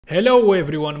Hello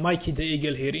everyone, Mikey the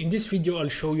Eagle here. In this video I'll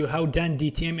show you how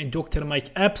DamTDM and Dr.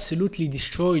 Mike absolutely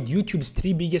destroyed YouTube's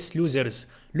three biggest losers,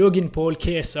 Logan Paul,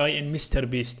 KSI and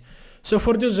mrbeast. So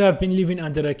for those who have been living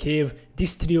under a cave,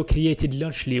 this trio created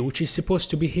Lunchly, which is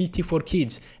supposed to be healthy for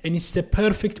kids, and it's the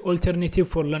perfect alternative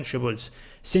for Lunchables,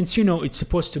 since you know it's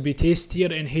supposed to be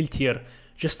tastier and healthier.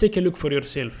 Just take a look for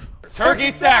yourself.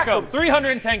 Turkey stack 'em,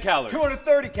 310 calories.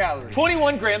 230 calories.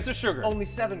 21 grams of sugar. Only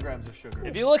 7 grams of sugar.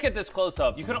 If you look at this close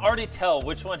up, you can already tell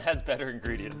which one has better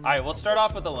ingredients. All right, we'll start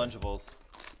off with the Lunchables.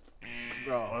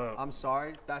 Bro, I'm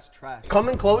sorry, that's trash. Come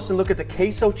in close and look at the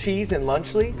queso cheese in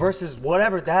Lunchly versus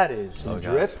whatever that is. Oh,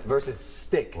 drip versus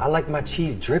stick. I like my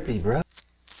cheese drippy, bro.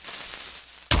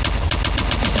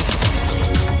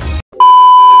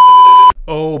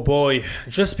 Oh boy,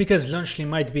 just because Lunchly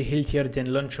might be healthier than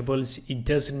Lunchables, it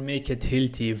doesn't make it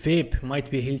healthy. Vape might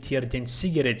be healthier than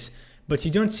cigarettes, but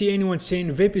you don't see anyone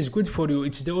saying vape is good for you,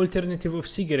 it's the alternative of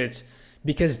cigarettes,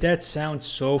 because that sounds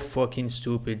so fucking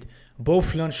stupid.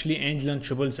 Both Lunchly and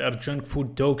Lunchables are junk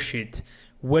food dog shit.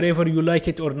 Whether you like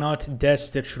it or not, that's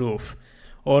the truth.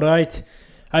 Alright?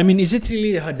 I mean, is it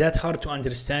really that hard to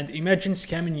understand? Imagine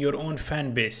scamming your own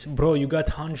fan base. Bro, you got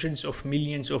hundreds of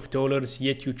millions of dollars,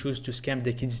 yet you choose to scam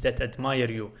the kids that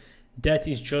admire you. That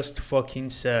is just fucking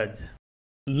sad.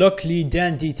 Luckily,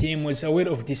 Dantdm was aware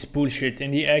of this bullshit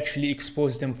and he actually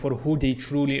exposed them for who they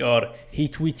truly are. He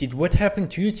tweeted, "What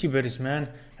happened to YouTubers, man?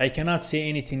 I cannot say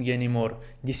anything anymore.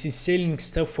 This is selling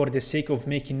stuff for the sake of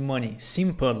making money.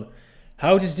 Simple.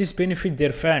 How does this benefit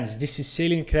their fans? This is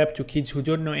selling crap to kids who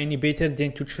don't know any better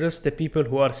than to trust the people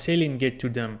who are selling it to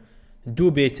them.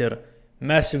 Do better."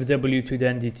 Massive W to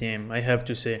Dantdm, I have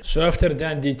to say. So after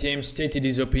Dantdm stated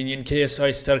his opinion,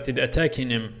 KSI started attacking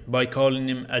him by calling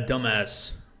him a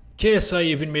dumbass. KSI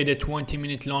even made a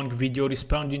 20-minute long video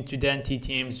responding to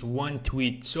Dantdm's one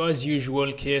tweet. So as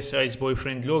usual, KSI's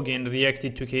boyfriend Logan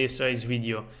reacted to KSI's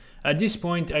video. At this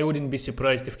point, I wouldn't be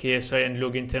surprised if KSI and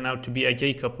Logan turn out to be a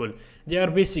gay couple. They are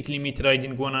basically meat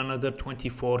riding one another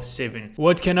 24/7.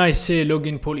 What can I say,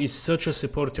 Logan Paul is such a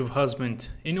supportive husband.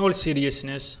 In all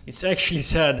seriousness, it's actually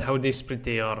sad how desperate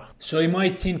they are. So you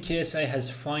might think KSI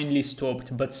has finally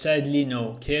stopped, but sadly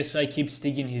no. KSI keeps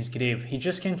digging his grave. He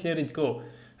just can't let it go.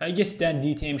 I guess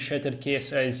Dantdm shattered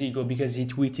KSI's ego because he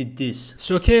tweeted this.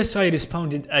 So KSI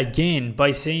responded again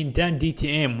by saying,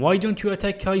 "Dantdm, why don't you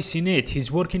attack Kai Cenat?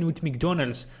 He's working with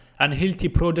McDonald's, an unhealthy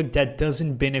product that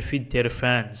doesn't benefit their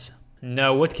fans."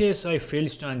 Now what KSI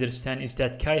fails to understand is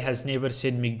that Kai has never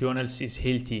said McDonald's is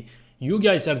healthy. You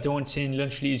guys are the ones saying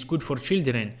Lunchly is good for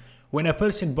children. When a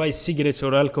person buys cigarettes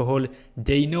or alcohol,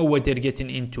 they know what they're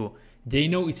getting into. They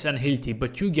know it's unhealthy,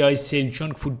 but you guys sell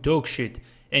junk food dog shit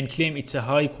and claim it's a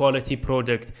high quality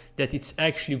product, that it's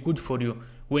actually good for you,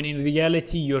 when in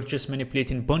reality you're just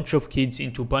manipulating a bunch of kids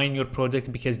into buying your product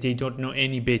because they don't know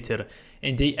any better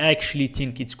and they actually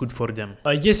think it's good for them.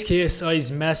 I guess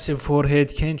KSI's massive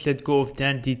forehead can't let go of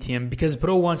Dantdm because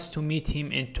bro wants to meet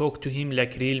him and talk to him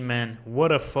like real man.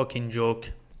 What a fucking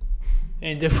joke.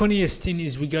 And the funniest thing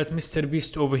is we got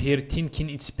mrbeast over here thinking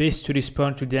it's best to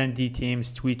respond to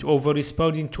Dantdm's tweet over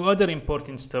responding to other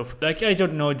important stuff, like I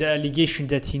don't know, the allegation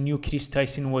that he knew Chris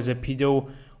Tyson was a pedo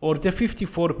or the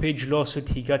 54-page lawsuit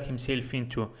he got himself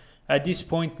into. At this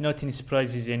point nothing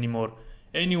surprises anymore.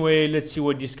 Anyway, let's see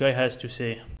what this guy has to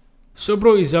say. So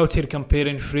bro is out here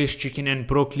comparing fresh chicken and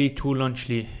broccoli to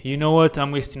Lunchly. You know what,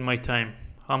 I'm wasting my time.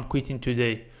 I'm quitting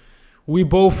today. We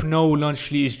both know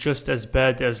Lunchly is just as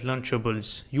bad as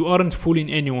Lunchables. You aren't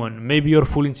fooling anyone. Maybe you're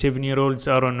fooling 7-year-olds,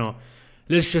 I don't know.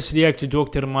 Let's just react to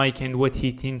Dr. Mike and what he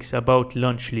thinks about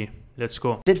Lunchly. Let's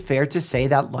go. Is it fair to say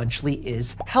that Lunchly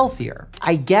is healthier?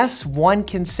 I guess one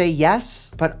can say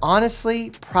yes, but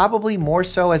honestly, probably more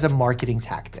so as a marketing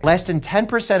tactic. Less than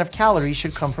 10% of calories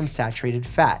should come from saturated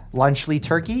fat. Lunchly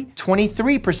turkey,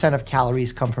 23% of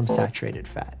calories come from saturated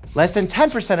fat. Less than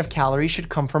 10% of calories should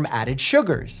come from added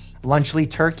sugars. Lunchly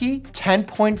turkey,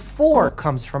 10.4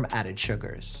 comes from added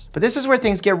sugars. But this is where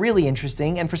things get really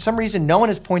interesting, and for some reason, no one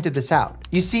has pointed this out.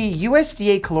 You see,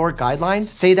 USDA caloric guidelines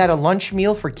say that a lunch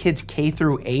meal for kids K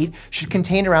through 8 should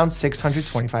contain around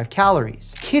 625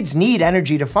 calories. Kids need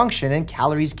energy to function and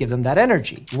calories give them that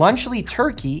energy. Lunchly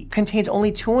turkey contains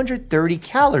only 230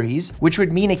 calories, which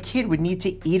would mean a kid would need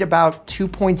to eat about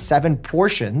 2.7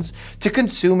 portions to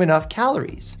consume enough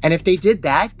calories. And if they did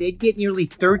that, they'd get nearly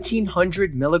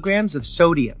 1,300 milligrams of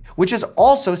sodium, which is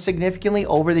also significantly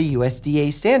over the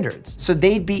USDA standards. So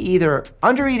they'd be either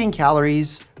under-eating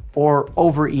calories or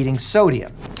overeating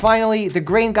sodium. Finally, the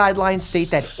grain guidelines state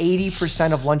that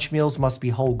 80% of lunch meals must be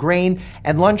whole grain,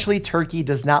 and Lunchly turkey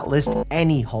does not list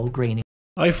any whole grain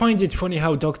I find it funny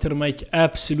how Dr. Mike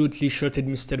absolutely shutted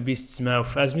Mr. Beast's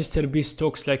mouth, as Mr. Beast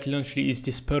talks like Lunchly is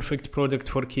this perfect product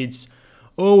for kids.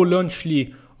 Oh,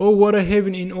 Lunchly, oh, what a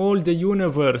heaven in all the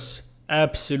universe.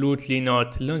 Absolutely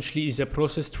not. Lunchly is a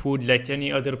processed food like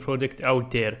any other product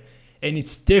out there, and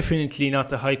it's definitely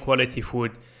not a high quality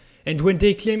food. And when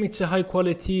they claim it's a high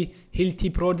quality, healthy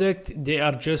product, they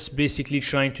are just basically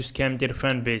trying to scam their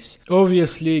fan base.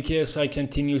 Obviously, KSI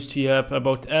continues to yap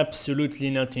about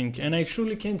absolutely nothing, and I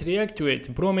truly can't react to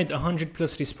it. Bro made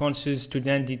 100+ responses to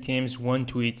Dantdm's one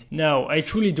tweet. Now, I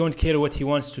truly don't care what he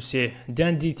wants to say.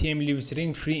 Dantdm lives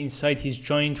rent-free inside his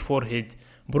giant forehead.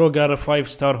 Bro got a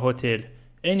 5-star hotel.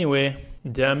 Anyway,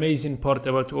 the amazing part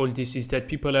about all this is that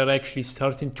people are actually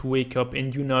starting to wake up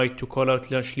and unite to call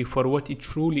out Lunchly for what it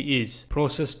truly is: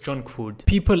 processed junk food.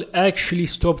 People actually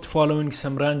stopped following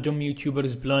some random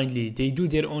YouTubers blindly. They do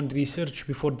their own research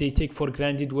before they take for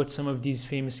granted what some of these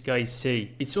famous guys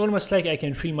say. It's almost like I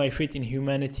can feel my faith in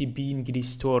humanity being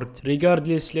restored.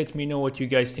 Regardless, let me know what you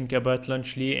guys think about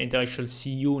Lunchly, and I shall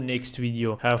see you next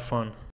video. Have fun.